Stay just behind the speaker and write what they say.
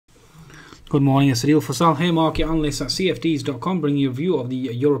Good morning, it's Adil Fasal here, market analyst at CFDs.com, bringing you a view of the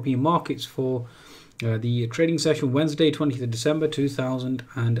European markets for the trading session Wednesday, 20th of December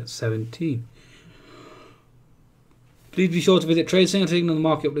 2017. Please be sure to visit TradeSignal, taking on the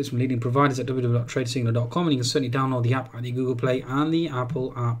market updates from leading providers at www.tradesignal.com, and you can certainly download the app at the Google Play and the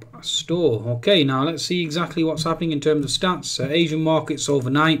Apple App Store. Okay, now let's see exactly what's happening in terms of stats. Asian markets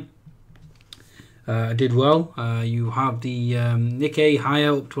overnight did well. You have the Nikkei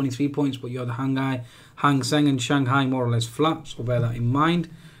higher, up 23 points, but you have the Hang Seng and Shanghai more or less flat, so bear that in mind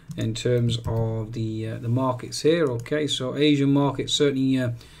in terms of the markets here. Okay, so Asian markets certainly,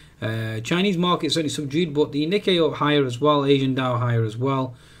 Chinese markets certainly subdued, but the Nikkei up higher as well, Asian Dow higher as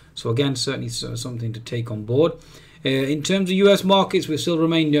well. So again, certainly something to take on board. In terms of US markets, we still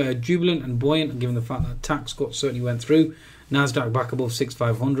remain jubilant and buoyant, given the fact that tax cuts certainly went through. Nasdaq back above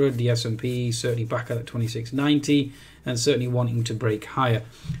 6,500, the S&P certainly back at 2690, and certainly wanting to break higher.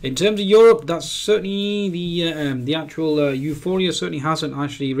 In terms of Europe, that's certainly the actual euphoria certainly hasn't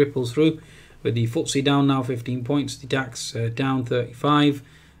actually rippled through, with the FTSE down now 15 points, the DAX down 35,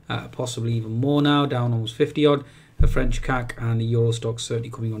 possibly even more now, down almost 50 odd. The French CAC and the Euro Stoxx certainly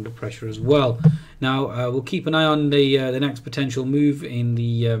coming under pressure as well. Now we'll keep an eye on the next potential move in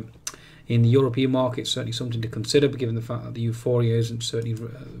the European market. Certainly something to consider, given the fact that the euphoria isn't certainly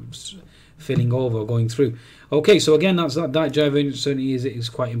filling over or going through. Okay, so again, that divergence certainly is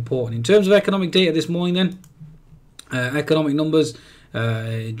quite important. In terms of economic data this morning then, economic numbers,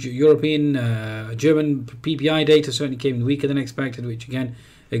 European, German PPI data certainly came in weaker than expected, which again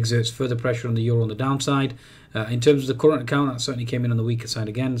exerts further pressure on the euro on the downside. In terms of the current account, that certainly came in on the weaker side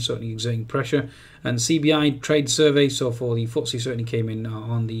again, certainly exerting pressure. And CBI trade survey, so for the FTSE, certainly came in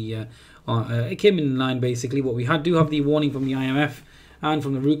on the it came in line basically. But we do have the warning from the IMF and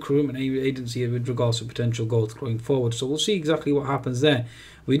from the recruitment agency with regards to potential growth going forward. So we'll see exactly what happens there.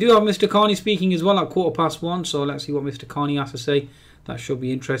 We do have Mr. Carney speaking as well at 1:15, so let's see what Mr. Carney has to say. That should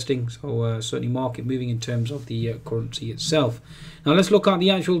be interesting. So certainly market moving in terms of the currency itself. Now let's look at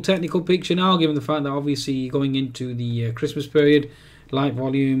the actual technical picture now, given the fact that obviously going into the Christmas period, light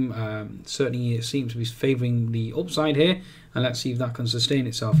volume certainly it seems to be favouring the upside here, and let's see if that can sustain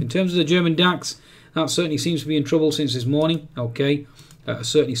itself. In terms of the German DAX, that certainly seems to be in trouble since this morning. Okay,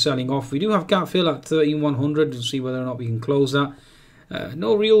 certainly selling off. We do have gap fill at 13,100. We'll see whether or not we can close that.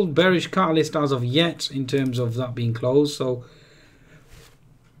 No real bearish catalyst as of yet in terms of that being closed, so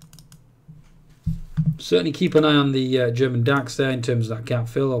certainly keep an eye on the German DAX there in terms of that gap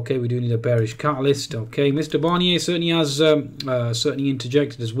fill. Okay, we do need a bearish catalyst. Okay, Mr. Barnier certainly has certainly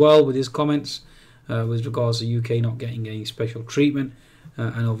interjected as well with his comments with regards to UK not getting any special treatment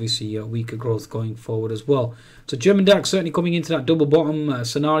and obviously weaker growth going forward as well. So German DAX certainly coming into that double bottom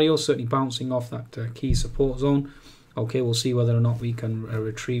scenario, certainly bouncing off that key support zone. Okay, we'll see whether or not we can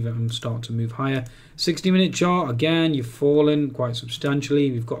retrieve it and start to move higher. 60-minute chart, again, you've fallen quite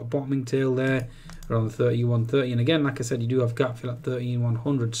substantially. We've got a bottoming tail there around 31.30, and again, like I said, you do have gap fill at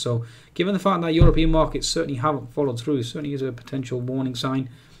 13,100. So given the fact that European markets certainly haven't followed through, certainly is a potential warning sign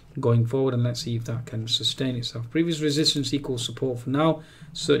going forward, and let's see if that can sustain itself. Previous resistance equals support for now.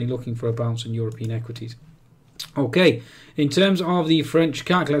 Certainly looking for a bounce in European equities. Okay, in terms of the French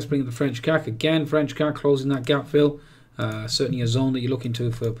CAC, let's bring up the French CAC again. French CAC closing that gap fill. Certainly a zone that you're looking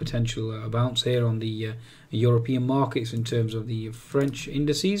to for a potential bounce here on the European markets in terms of the French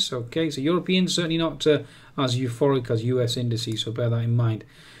indices. Okay, so Europeans certainly not as euphoric as US indices, so bear that in mind.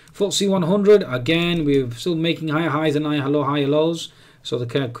 FTSE 100, again, we're still making higher highs and higher lows. So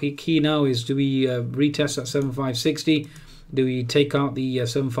the key now is, do we retest at 7560? Do we take out the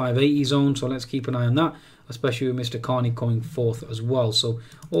 7580 zone? So let's keep an eye on that, especially with Mr. Carney coming forth as well. So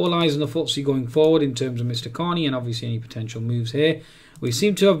all eyes on the FTSE going forward in terms of Mr. Carney and obviously any potential moves here. We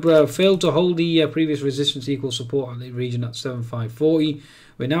seem to have failed to hold the previous resistance equal support at the region at 7540.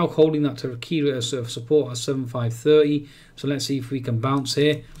 We're now holding that to key support at 7530. So let's see if we can bounce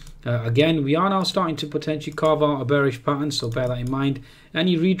here. Again, we are now starting to potentially carve out a bearish pattern, so bear that in mind.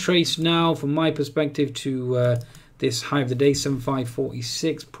 Any retrace now, from my perspective, to this high of the day,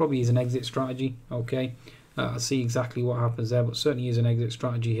 7546, probably is an exit strategy. Okay, I'll see exactly what happens there, but certainly is an exit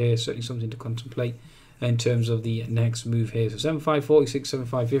strategy here. Certainly something to contemplate in terms of the next move here. So 7546,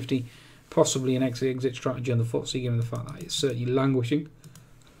 7550, possibly an exit strategy on the FTSE, given the fact that it's certainly languishing.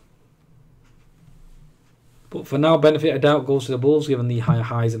 But for now, benefit of doubt goes to the bulls, given the higher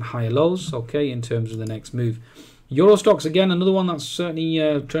highs and higher lows. Okay, in terms of the next move. Euro Stoxx, again, another one that's certainly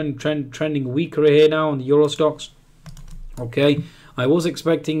trending weaker here now on the Euro Stoxx. Okay, I was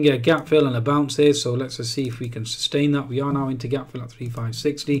expecting a gap fill and a bounce here, so let's just see if we can sustain that. We are now into gap fill at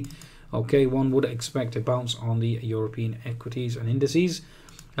 3560. Okay, one would expect a bounce on the European equities and indices.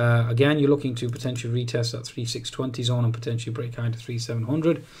 Again, you're looking to potentially retest that 3620 zone and potentially break high to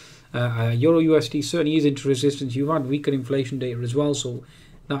 3700. Euro USD certainly is into resistance. You've had weaker inflation data as well, so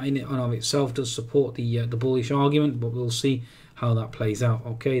that in and of itself does support the bullish argument, but we'll see how that plays out.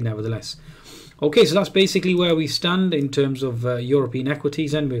 Okay, nevertheless. Okay, so that's basically where we stand in terms of European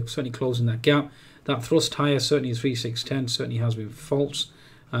equities, and we're certainly closing that gap. That thrust higher certainly is 3610, certainly has been false.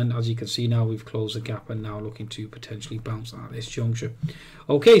 And as you can see now, we've closed the gap and now looking to potentially bounce at this juncture.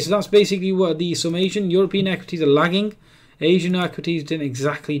 Okay, so that's basically what the summation. European equities are lagging. Asian equities didn't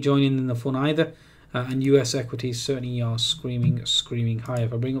exactly join in the fun either. And US equities certainly are screaming high.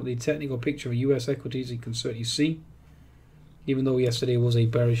 If I bring up the technical picture of US equities, you can certainly see. Even though yesterday was a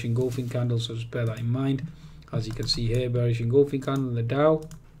bearish engulfing candle, so just bear that in mind. As you can see here, bearish engulfing candle in the Dow.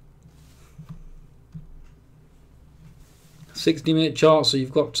 60-minute chart, so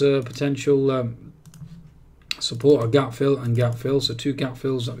you've got potential support, a gap fill and gap fill, so two gap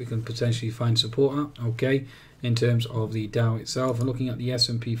fills that we can potentially find support at. Okay, in terms of the Dow itself, and looking at the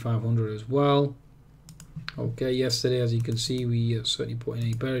S&P 500 as well. Okay, yesterday, as you can see, we certainly put in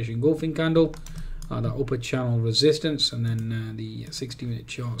a bearish engulfing candle, that upper channel resistance, and then the 60-minute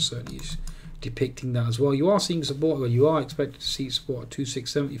chart certainly is depicting that as well. You are seeing support, well, you are expected to see support at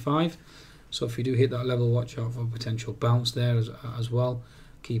 2675. So if you do hit that level, watch out for a potential bounce there as well.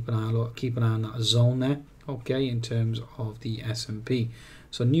 Keep an eye on that zone there. Okay, in terms of the S&P.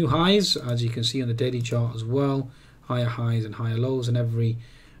 So new highs, as you can see on the daily chart as well. Higher highs and higher lows, and every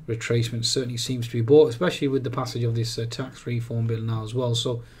retracement certainly seems to be bought, especially with the passage of this tax reform bill now as well.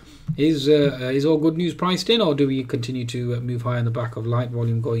 So is all good news priced in, or do we continue to move higher on the back of light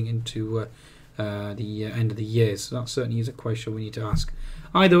volume going into the end of the year? So that certainly is a question we need to ask.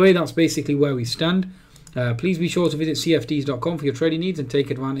 Either way, that's basically where we stand. Please be sure to visit cfds.com for your trading needs and take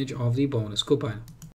advantage of the bonus. Goodbye.